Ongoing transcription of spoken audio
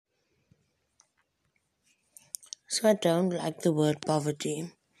So I don't like the word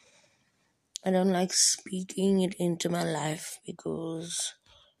poverty. I don't like speaking it into my life because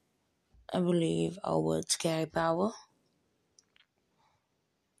I believe our words carry power.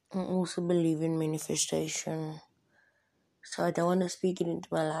 I also believe in manifestation. So I don't want to speak it into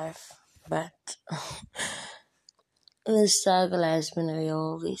my life. But the struggle has been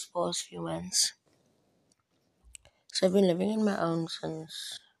real these past few months. So I've been living on my own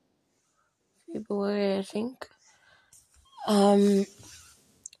since February, I think. And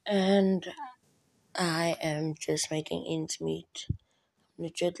I am just making ends meet.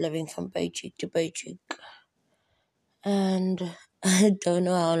 Legit living from paycheck to paycheck. And I don't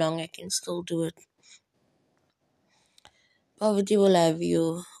know how long I can still do it. Poverty will have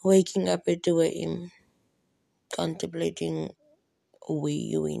you waking up at 2 a.m. contemplating where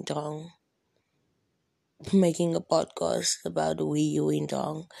you went wrong. Making a podcast about where you went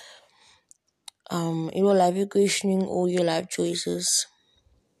wrong. It will have you questioning all your life choices,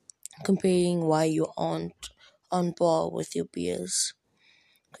 comparing why you aren't on par with your peers,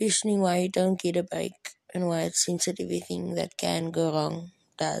 questioning why you don't get a break and why it seems that everything that can go wrong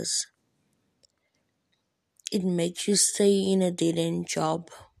does. It makes you stay in a dead end job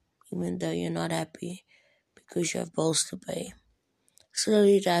even though you're not happy because you have bills to pay,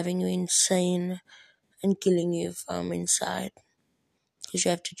 slowly driving you insane and killing you from inside because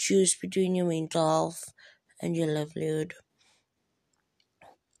you have to choose between your mental health and your livelihood.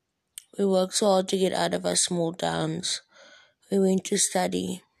 We work so hard to get out of our small towns. We went to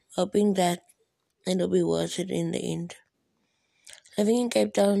study, hoping that it'll be worth it in the end. Living in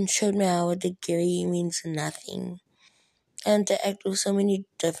Cape Town showed me how a degree means nothing, and to act with so many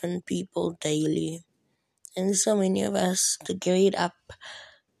different people daily. And so many of us, to grade up,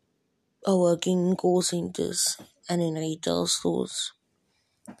 are working in call centers and in retail stores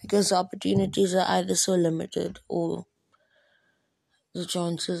because the opportunities are either so limited or the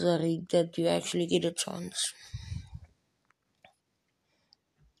chances are rigged that you actually get a chance.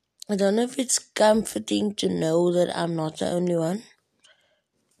 I don't know if it's comforting to know that I'm not the only one,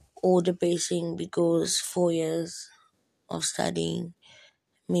 or depressing because 4 years of studying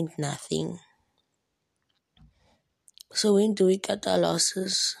meant nothing. So when do we cut our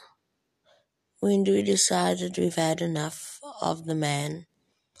losses? When do we decide that we've had enough of the man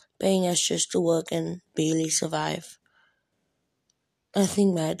paying us just to work and barely survive? I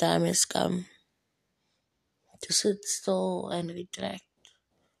think my time has come to sit still and retract,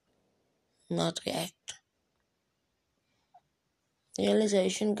 not react.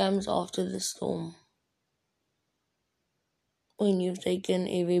 Realization comes after the storm, when you've taken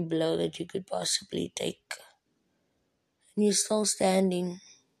every blow that you could possibly take, and you're still standing.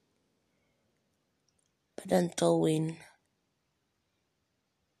 But until when?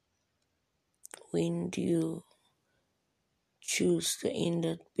 When do you choose to end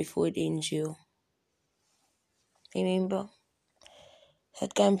it before it ends you? Remember,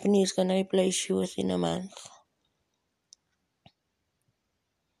 that company is gonna replace you within a month,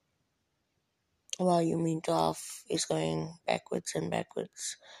 while your mental health is going backwards and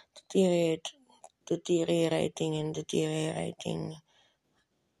backwards, deteriorating and deteriorating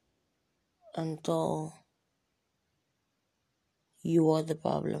until you are the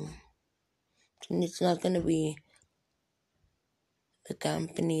problem. And it's not gonna be the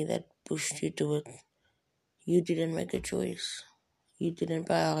company that pushed you to it. You didn't make a choice. You didn't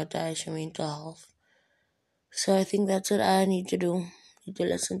prioritize your mental health. So I think that's what I need to do. I need to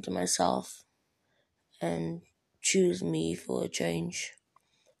listen to myself and choose me for a change.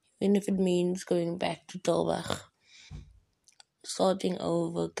 Even if it means going back to Tilburg, starting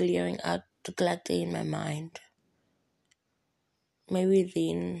over, clearing out the clutter in my mind. Maybe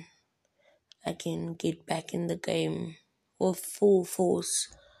then I can get back in the game with full force,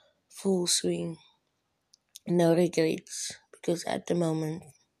 full swing, no regrets. Because at the moment,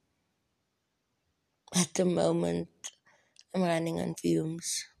 I'm running on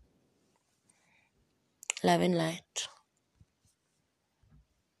fumes. Love and light.